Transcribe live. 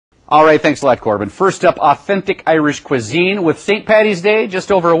All right, thanks a lot, Corbin. First up, authentic Irish cuisine. With St. Paddy's Day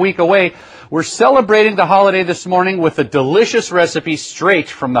just over a week away, we're celebrating the holiday this morning with a delicious recipe straight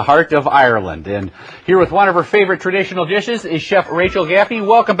from the heart of Ireland. And here with one of her favorite traditional dishes is Chef Rachel Gaffney.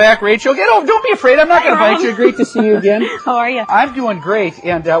 Welcome back, Rachel. Don't be afraid. I'm not going to bite you. Great to see you again. How are you? I'm doing great.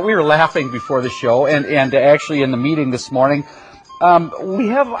 And we were laughing before the show and actually in the meeting this morning. We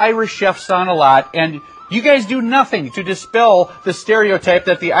have Irish chefs on a lot, and you guys do nothing to dispel the stereotype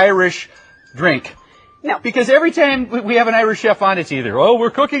that the Irish drink. No. Because every time we have an Irish chef on, it's either, oh,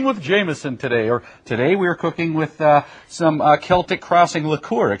 we're cooking with Jameson today, or today we're cooking with some Celtic Crossing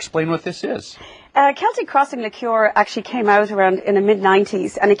liqueur. Explain what this is. Celtic Crossing liqueur actually came out around in the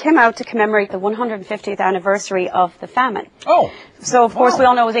mid-90s, and it came out to commemorate the 150th anniversary of the famine. Oh. So, of course, we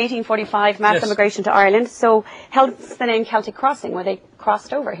all know it was 1845, mass immigration to Ireland, so hence the name Celtic Crossing, where they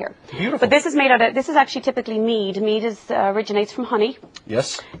crossed over here. Beautiful. But this is made out of, this is actually typically mead. Mead originates from honey.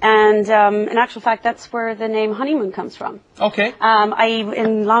 Yes. And in actual fact, that's where the name honeymoon comes from. Okay.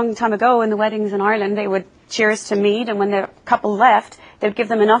 In long time ago, in the weddings in Ireland, they would cheers to mead, and when the couple left, they'd give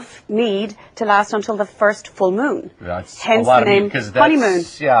them enough mead to last until the first full moon. That's hence a lot the name of mead, honeymoon.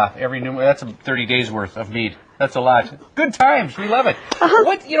 Yeah, that's 30 days worth of mead. That's a lot. Good times. We love it.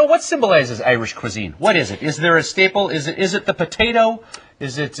 What symbolizes Irish cuisine? What is it? Is there a staple? Is it the potato?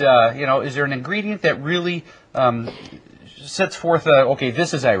 Is it is there an ingredient that really sets forth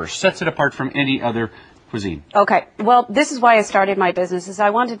this is Irish, sets it apart from any other cuisine? Okay, well, this is why I started my business, is I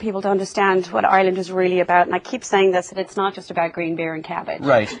wanted people to understand what Ireland is really about, and I keep saying this, that it's not just about green beer and cabbage.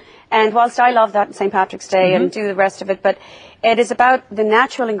 Right. And whilst I love that on St. Patrick's Day and do the rest of it, but it is about the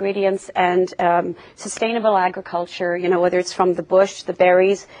natural ingredients and sustainable agriculture, whether it's from the bush, the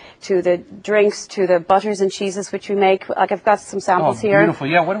berries, to the drinks, to the butters and cheeses which we make. Like, I've got some samples here. Beautiful.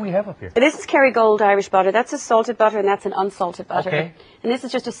 Yeah, what do we have up here? This is Kerrygold Irish butter. That's a salted butter, and that's an unsalted butter. Okay. And this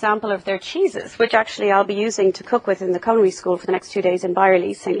is just a sample of their cheeses, which actually I'll be using to cook with in the culinary school for the next 2 days in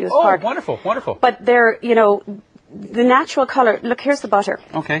Byerley, St. Louis Park. Oh, wonderful, wonderful. But they're, the natural color. Look, here's the butter.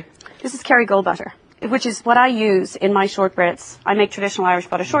 Okay. This is Kerrygold butter, which is what I use in my shortbreads. I make traditional Irish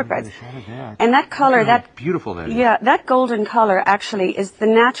butter shortbreads. And that color, that beautiful that is. Yeah, that golden color actually is the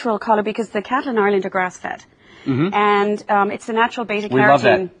natural color because the cattle in Ireland are grass-fed. And it's the natural beta carotene. We love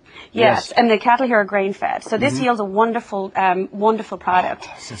that. Yes, and the cattle here are grain-fed. So this yields a wonderful, wonderful product.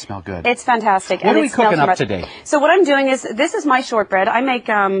 Does it smell good? It's fantastic. What are we cooking up today? So what I'm doing is, this is my shortbread. I make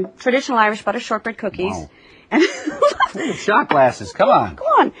traditional Irish butter shortbread cookies. Wow. Shot glasses, come on. Go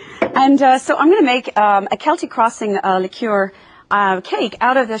on. And so I'm going to make a Celtic Crossing liqueur cake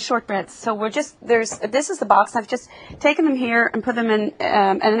out of the shortbreads. So this is the box. I've just taken them here and put them in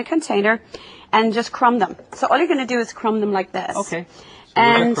a container and just crumb them. So all you're going to do is crumb them like this. Okay.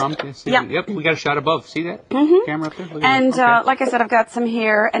 So yep, we got a shot above. See that? Camera up there? And like I said, I've got some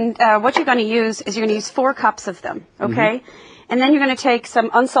here. And what you're going to use is you're going to use 4 cups of them, okay? And then you're going to take some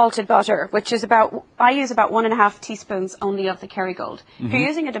unsalted butter, which is I use about 1.5 teaspoons only of the Kerrygold. If you're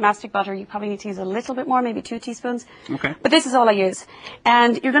using a domestic butter, you probably need to use a little bit more, maybe 2 teaspoons. Okay. But this is all I use.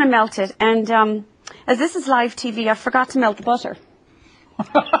 And you're going to melt it. And as this is live TV, I forgot to melt the butter.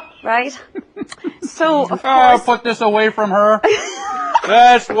 Right? So, of course... put this away from her.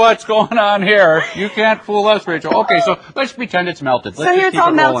 That's what's going on here. You can't fool us, Rachel. Okay, so let's pretend it's melted. So here it's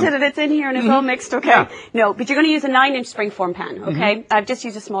all melted and it's in here and it's all mixed, okay? Yeah. No, but you're going to use a 9-inch springform pan, okay? I've just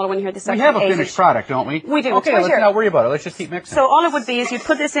used a smaller one here. This we have a finished product, don't we? We do. Okay, let's not worry about it. Let's just keep mixing. So all it would be is you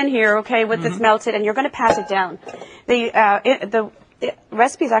put this in here, okay, with this melted, and you're going to pat it down. The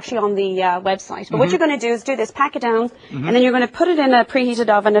recipe is actually on the website. But what you're going to do is do this, pack it down, and then you're going to put it in a preheated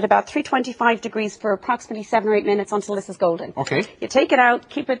oven at about 325 degrees for approximately 7 or 8 minutes until this is golden. Okay. You take it out,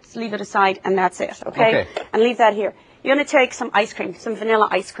 keep it, leave it aside, and that's it, okay? And leave that here. You're going to take some ice cream, some vanilla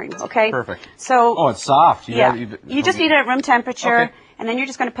ice cream, okay? Perfect. So, oh, it's soft. You just need it at room temperature, and then you're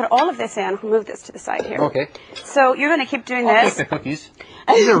just going to put all of this in. I'll move this to the side here. Okay. So you're going to keep doing I'll this. take the cookies.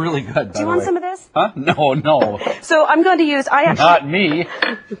 These are really good, Do you want some of this? Huh? No. So I'm going to use... Not me.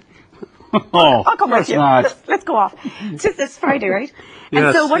 Oh, I'll come with you. Let's go off. It's Friday, right? Yes,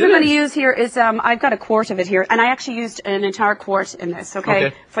 and so what I'm going to use here is, I've got a quart of it here, and I actually used an entire quart in this,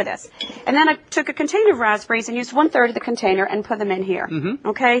 okay, for this. And then I took a container of raspberries and used 1/3 of the container and put them in here,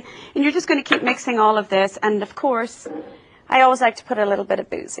 okay? And you're just going to keep mixing all of this, and of course, I always like to put a little bit of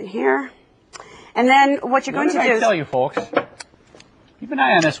booze in here. And then what you're going to do is... I tell you, folks, keep an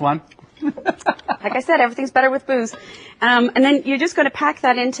eye on this one. Like I said, everything's better with booze. And then you're just going to pack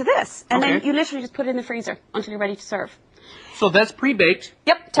that into this, and then you literally just put it in the freezer until you're ready to serve. So that's pre-baked.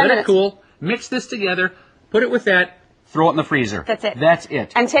 Yep, 10 minutes. Let it cool. Mix this together. Put it with that. throw it in the freezer. That's it. That's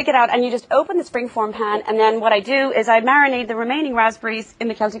it. And take it out, and you just open the springform pan, and then what I do is I marinate the remaining raspberries in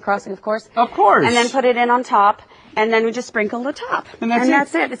the Celtic crossing, of course. Of course. And then put it in on top, and then we just sprinkle the top. And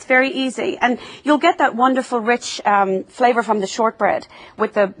that's it. It's very easy. And you'll get that wonderful, rich flavor from the shortbread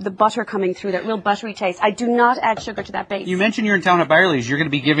with the butter coming through, that real buttery taste. I do not add sugar to that base. You mentioned you're in town at Byerly's. You're going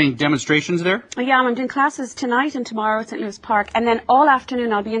to be giving demonstrations there? Yeah, I'm doing classes tonight and tomorrow at St. Louis Park. And then all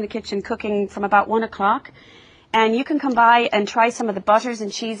afternoon I'll be in the kitchen cooking from about 1 o'clock. And you can come by and try some of the butters and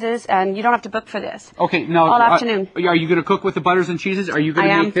cheeses, and you don't have to book for this. Okay, now all afternoon. Are you going to cook with the butters and cheeses? Are you going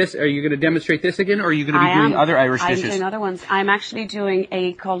to make this? Are you going to demonstrate this again, or are you going to be doing other Irish dishes? I'm doing other ones. I'm actually doing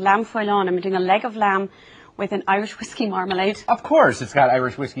a called lamb foilon. I'm doing a leg of lamb with an Irish whiskey marmalade. Of course, it's got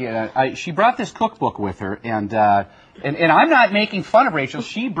Irish whiskey in it. She brought this cookbook with her, and I'm not making fun of Rachel.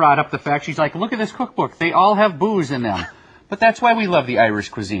 She brought up the fact, she's like, look at this cookbook. They all have booze in them. But that's why we love the Irish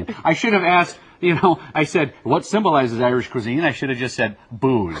cuisine. I should have asked, I said, what symbolizes Irish cuisine? I should have just said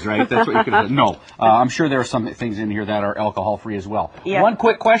booze, right? That's what you could have said. No, I'm sure there are some things in here that are alcohol-free as well. Yeah. One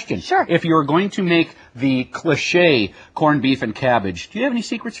quick question. Sure. If you were going to make the cliché corned beef and cabbage, do you have any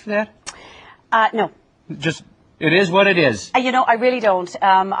secrets for that? No. Just... It is what it is. I really don't.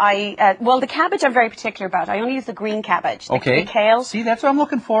 Well, the cabbage I'm very particular about. I only use the green cabbage. The kale. See, that's what I'm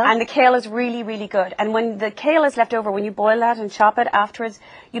looking for. And the kale is really, really good. And when the kale is left over, when you boil that and chop it afterwards,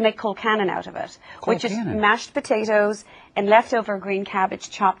 you make colcannon out of it, which is mashed potatoes and leftover green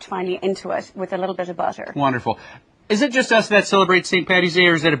cabbage chopped finely into it with a little bit of butter. Wonderful. Is it just us that celebrate St. Paddy's Day,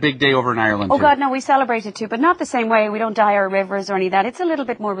 or is it a big day over in Ireland, Oh, too? God, no, we celebrate it, too, but not the same way. We don't dye our rivers or any of that. It's a little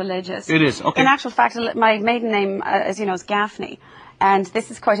bit more religious. It is, okay. In actual fact, my maiden name, as you know, is Gaffney. And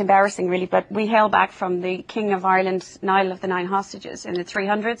this is quite embarrassing, really, but we hail back from the King of Ireland, Niall of the Nine Hostages, in the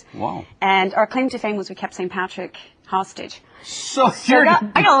 300s. Wow. And our claim to fame was we kept St. Patrick hostage. So I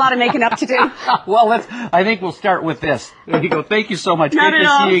got a lot of making up to do. Well, I think we'll start with this. There you go. Thank you so much. Not Great at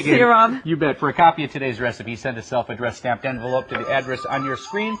to all. see you again. See you, Rob. You bet. For a copy of today's recipe, send a self-addressed stamped envelope to the address on your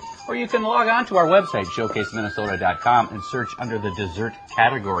screen, or you can log on to our website, showcaseminnesota.com, and search under the dessert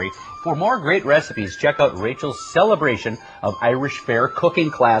category. For more great recipes, check out Rachel's celebration of Irish Fair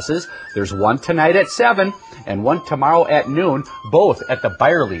cooking classes. There's one tonight at 7 and one tomorrow at noon, both at the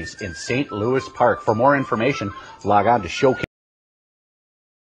Byerly's in St. Louis Park. For more information, log on to Showcase.